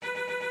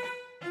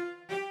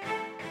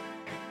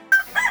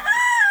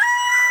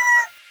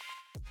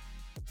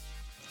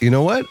You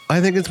know what?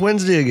 I think it's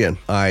Wednesday again.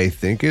 I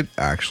think it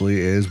actually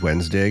is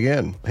Wednesday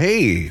again.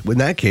 Hey, in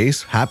that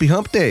case, happy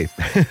hump day.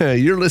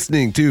 You're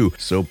listening to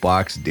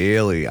Soapbox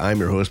Daily. I'm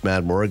your host,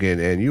 Matt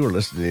Morgan, and you are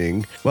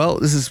listening, well,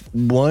 this is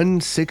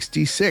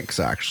 166,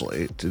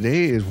 actually.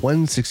 Today is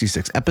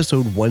 166,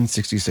 episode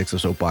 166 of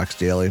Soapbox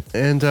Daily.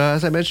 And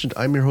as I mentioned,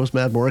 I'm your host,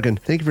 Matt Morgan.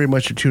 Thank you very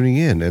much for tuning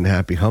in, and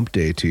happy hump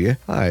day to you.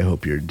 I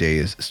hope your day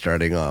is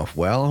starting off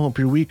well. I hope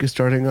your week is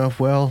starting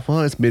off well.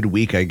 Well, it's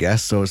midweek, I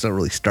guess, so it's not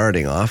really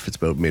starting off. It's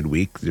about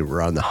midweek.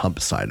 We're on the hump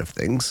side of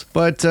things.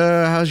 But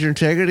how's your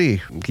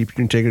integrity? Keep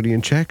your integrity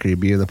in check. Are you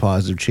being the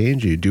positive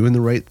change? Are you doing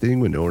the right thing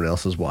when no one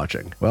else is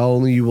watching? Well,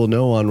 only you will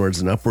know, onwards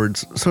and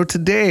upwards. So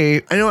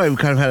today, I know I've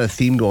kind of had a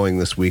theme going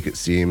this week, it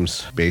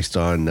seems, based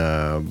on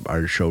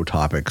our show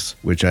topics,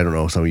 which I don't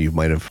know, some of you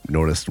might have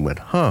noticed and went,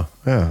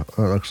 yeah, it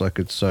looks like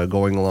it's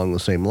going along the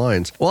same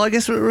lines. Well, I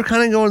guess we're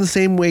kind of going the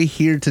same way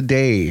here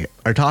today.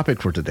 Our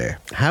topic for today,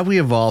 have we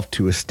evolved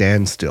to a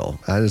standstill?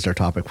 That is our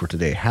topic for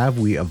today. Have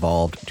we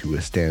evolved to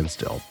a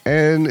standstill?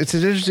 And it's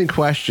an interesting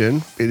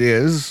question. It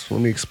is.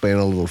 Let me explain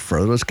a little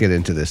further. Let's get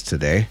into this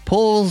today.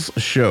 Polls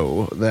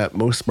show that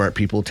most smart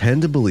people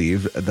tend to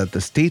believe that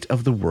the state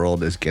of the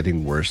world is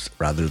getting worse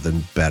rather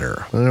than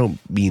better. I don't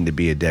mean to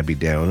be a Debbie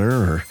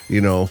Downer or,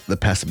 the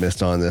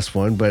pessimist on this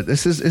one, but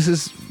this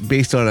is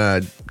based on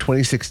a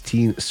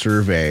 2016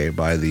 survey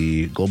by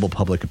the global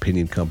public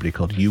opinion company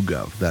called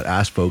YouGov that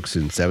asked folks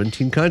in 17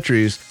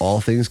 countries,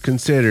 all things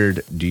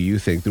considered, do you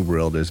think the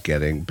world is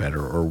getting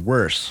better or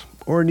worse?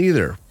 Or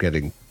neither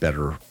getting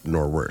better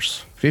nor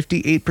worse.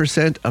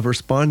 58% of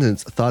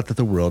respondents thought that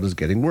the world is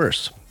getting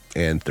worse.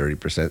 And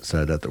 30%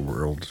 said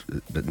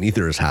that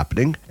neither is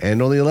happening.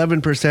 And only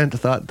 11%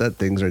 thought that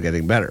things are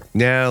getting better.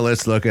 Now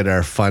let's look at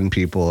our fun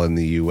people in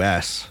the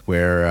US,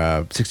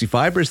 where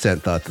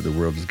 65% thought that the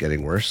world is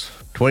getting worse.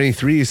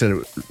 23%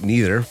 said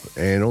neither.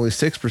 And only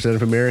 6%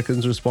 of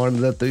Americans responded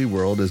that the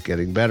world is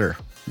getting better.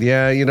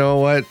 Yeah, you know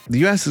what? The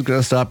U.S. is going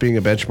to stop being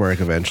a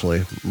benchmark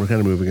eventually. We're kind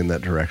of moving in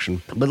that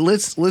direction. But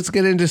let's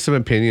get into some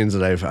opinions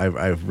that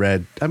I've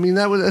read. I mean,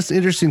 that's an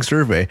interesting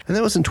survey, and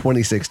that was in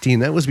 2016.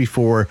 That was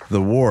before the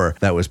war.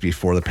 That was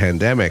before the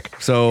pandemic.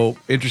 So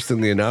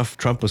interestingly enough,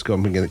 Trump was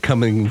coming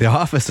to the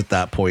office at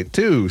that point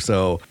too.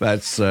 So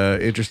that's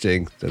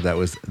interesting that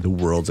was the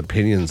world's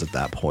opinions at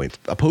that point.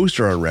 A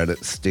poster on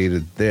Reddit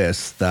stated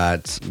this,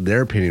 that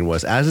their opinion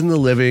was, as in the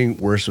living,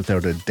 worse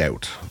without a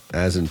doubt.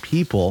 As in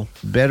people,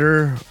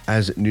 better,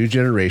 as new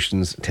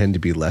generations tend to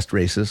be less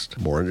racist,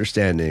 more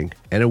understanding,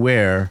 and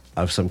aware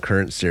of some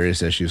current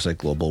serious issues like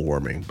global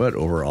warming, but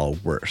overall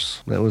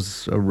worse. That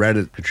was a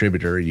Reddit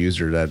contributor, a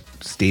user that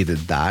stated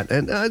that,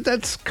 and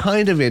that's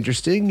kind of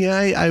interesting. Yeah,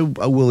 I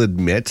will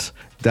admit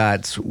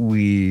that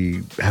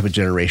we have a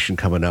generation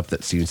coming up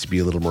that seems to be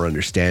a little more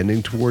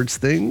understanding towards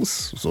things,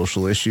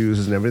 social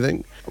issues and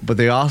everything. But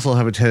they also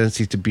have a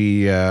tendency to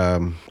be a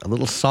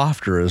little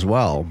softer as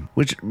well,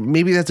 which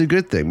maybe that's a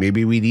good thing.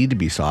 Maybe we need to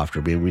be softer.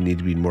 Maybe we need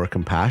to be more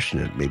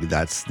compassionate. Maybe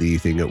that's the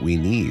thing that we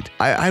need.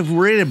 I've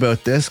worried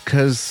about this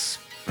because,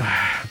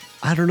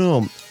 I don't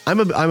know. I'm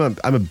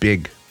a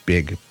big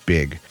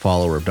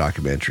follower of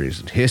documentaries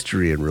and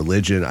history and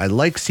religion. I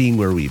like seeing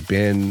where we've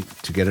been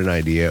to get an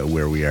idea of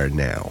where we are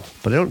now.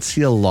 But I don't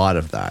see a lot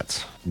of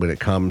that when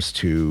it comes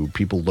to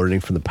people learning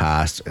from the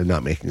past and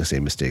not making the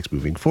same mistakes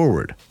moving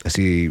forward. I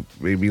see,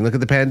 maybe look at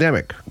the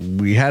pandemic.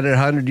 We had it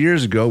 100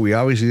 years ago. We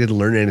obviously didn't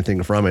learn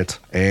anything from it.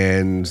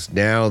 And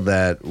now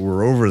that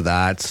we're over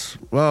that,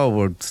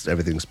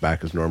 everything's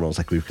back as normal. It's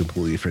like we've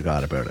completely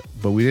forgot about it.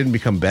 But we didn't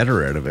become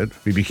better out of it.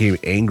 We became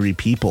angry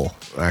people,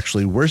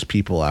 actually worse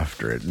people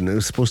after it. And it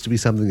was supposed to be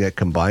something that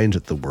combined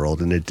with the world,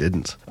 and it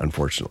didn't,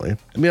 unfortunately.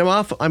 I mean,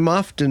 I'm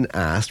often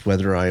asked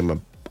whether I'm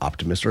an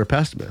optimist or a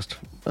pessimist.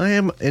 I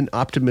am an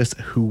optimist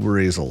who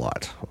worries a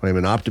lot. I'm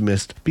an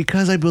optimist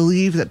because I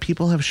believe that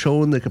people have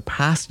shown the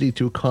capacity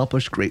to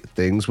accomplish great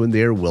things when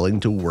they are willing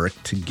to work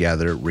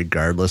together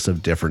regardless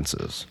of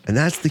differences. And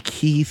that's the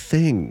key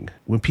thing.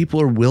 When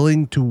people are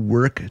willing to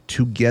work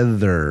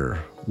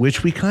together,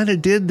 which we kind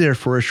of did there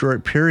for a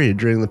short period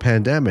during the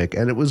pandemic,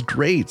 and it was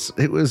great.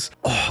 It was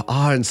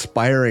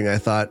awe-inspiring. I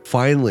thought,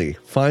 finally,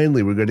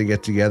 we're going to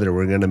get together.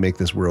 We're going to make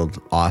this world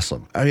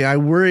awesome. I mean, I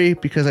worry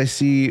because I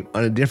see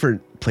on a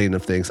different plane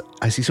of things,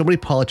 I see so many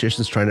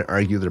politicians trying to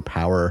argue their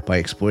power by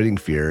exploiting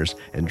fears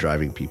and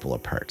driving people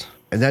apart.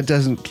 And that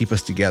doesn't keep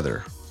us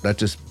together. That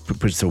just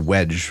puts a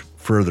wedge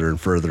further and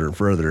further and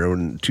further.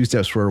 And 2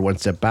 steps forward, 1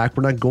 step back.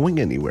 We're not going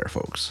anywhere,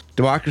 folks.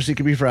 Democracy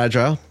can be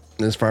fragile.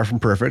 It's far from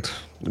perfect,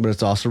 but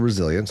it's also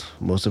resilient.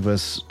 Most of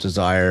us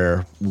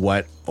desire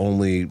what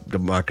only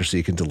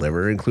democracy can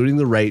deliver, including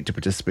the right to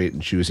participate in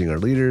choosing our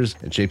leaders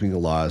and shaping the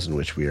laws in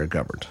which we are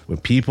governed. When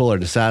people are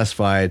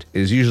dissatisfied, it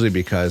is usually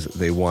because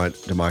they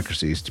want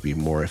democracies to be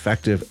more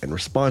effective and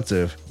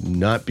responsive,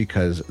 not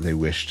because they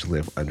wish to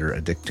live under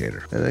a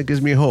dictator. And that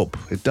gives me hope.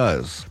 It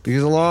does.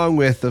 Because along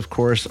with, of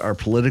course, our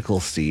political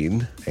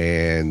scene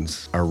and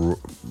our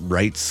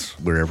rights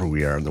wherever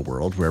we are in the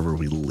world, wherever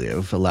we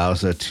live,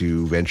 allows us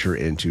to venture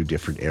into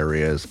different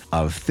areas areas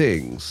of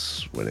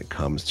things when it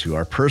comes to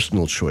our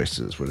personal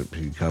choices, when it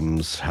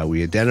becomes how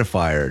we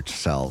identify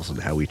ourselves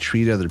and how we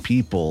treat other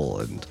people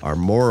and our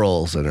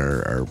morals and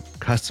our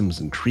customs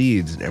and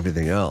creeds and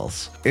everything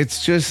else.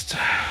 It's just,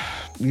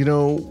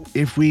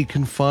 if we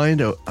can find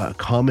a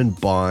common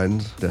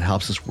bond that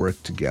helps us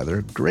work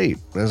together, great.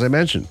 As I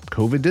mentioned,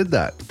 COVID did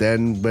that.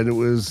 Then when it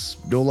was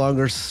no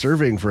longer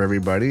serving for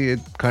everybody,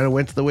 it kind of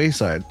went to the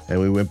wayside and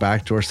we went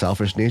back to our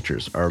selfish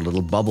natures, our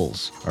little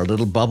bubbles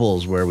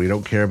where we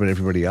don't care about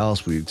everybody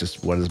else. We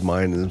just, what is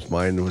mine is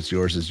mine, what's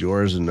yours is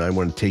yours, and I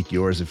want to take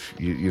yours if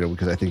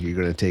because I think you're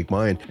going to take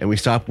mine. And we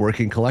stopped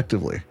working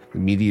collectively. The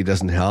media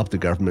doesn't help. The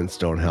governments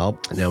don't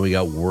help. And now we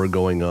got war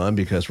going on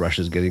because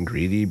Russia's getting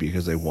greedy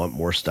because they want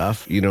more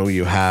stuff.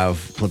 You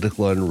have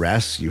political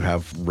unrest, you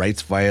have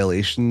rights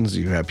violations,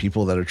 you have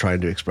people that are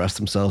trying to express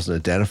themselves and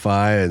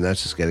identify, and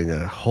that's just getting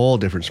a whole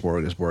different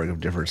smorgasbord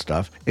of different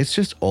stuff. It's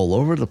just all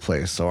over the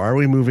place. So are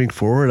we moving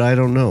forward? I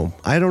don't know.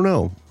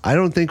 I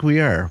don't think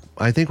we are.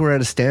 I think we're at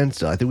a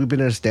standstill. I think we've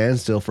been at a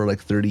standstill for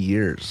like 30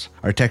 years.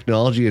 Our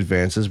technology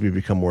advances, we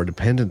become more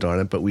dependent on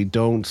it, but we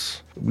don't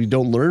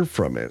learn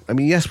from it. I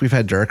mean, yes, we've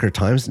had darker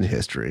times in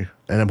history,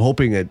 and I'm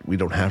hoping that we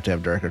don't have to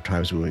have darker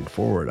times moving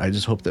forward. I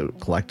just hope that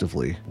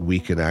collectively we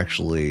can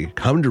actually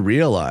come to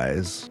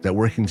realize that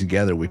working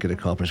together, we can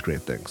accomplish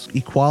great things.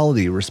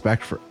 Equality,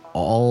 respect for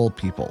all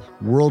people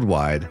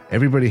worldwide.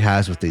 Everybody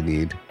has what they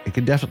need. It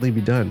can definitely be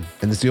done.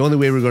 And it's the only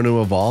way we're going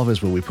to evolve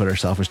is when we put our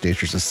selfish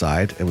natures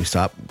aside and we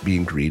stop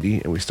being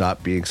greedy and we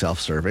stop being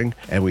self-serving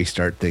and we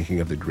start thinking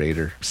of the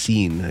greater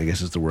scene, I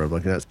guess is the word I'm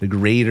looking at. The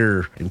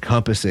greater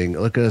encompassing,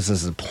 look at us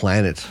as a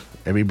planet.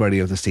 Everybody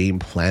of the same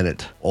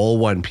planet, all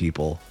one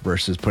people,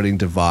 versus putting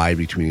divide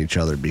between each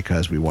other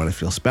because we want to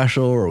feel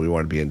special or we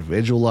want to be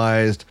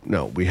individualized.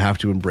 No, we have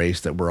to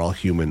embrace that we're all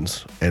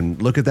humans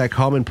and look at that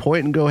common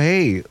point and go,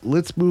 hey,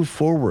 let's move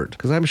forward.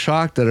 Because I'm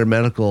shocked that our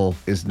medical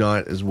is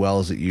not as well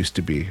as it used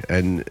to be.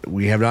 And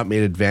we have not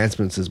made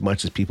advancements as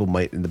much as people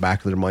might in the back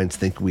of their minds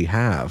think we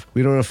have.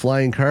 We don't have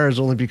flying cars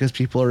only because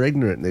people are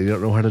ignorant and they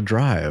don't know how to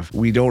drive.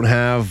 We don't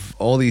have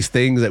all these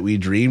things that we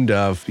dreamed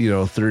of,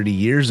 30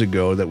 years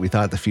ago that we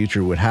thought the future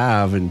would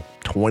have in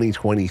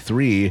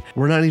 2023.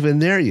 We're not even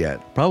there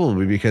yet,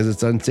 probably because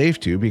it's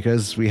unsafe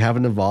because we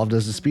haven't evolved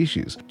as a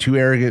species. Too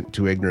arrogant,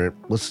 too ignorant.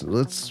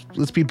 Let's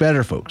be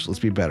better, folks. Let's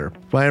be better.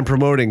 Why I'm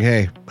promoting,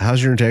 hey,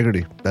 how's your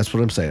integrity? That's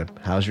what I'm saying.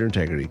 How's your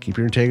integrity? Keep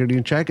your integrity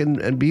in check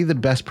and be the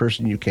best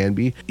person you can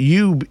be.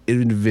 You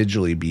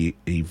individually be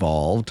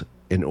evolved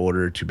in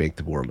order to make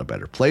the world a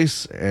better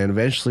place. And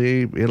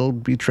eventually it'll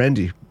be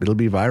trendy. It'll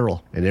be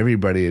viral. And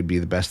everybody would be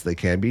the best they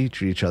can be,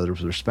 treat each other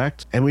with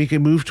respect. And we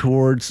can move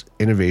towards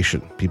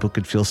innovation. People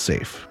could feel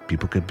safe.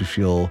 People could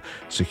feel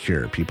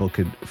secure. People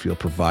could feel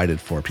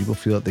provided for. People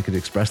feel that they could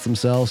express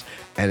themselves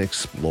and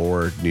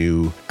explore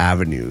new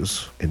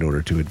avenues in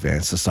order to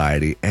advance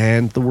society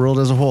and the world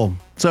as a whole.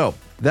 So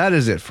that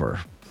is it for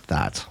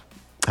that.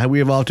 Have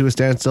we evolved to a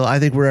standstill? I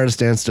think we're at a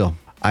standstill.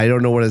 I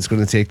don't know what it's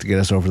going to take to get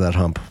us over that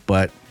hump,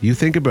 but you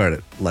think about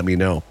it. Let me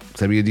know.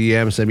 Send me a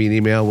DM, send me an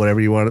email, whatever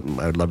you want.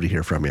 I would love to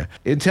hear from you.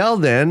 Until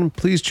then,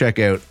 please check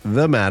out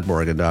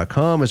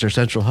themadmorgan.com as our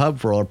central hub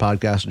for all our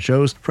podcasts and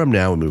shows from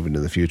now and moving into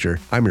the future.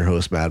 I'm your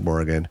host, Mad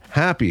Morgan.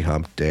 Happy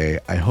hump day.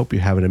 I hope you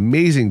have an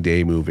amazing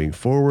day moving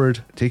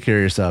forward. Take care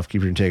of yourself,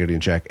 keep your integrity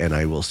in check, and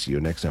I will see you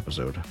next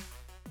episode.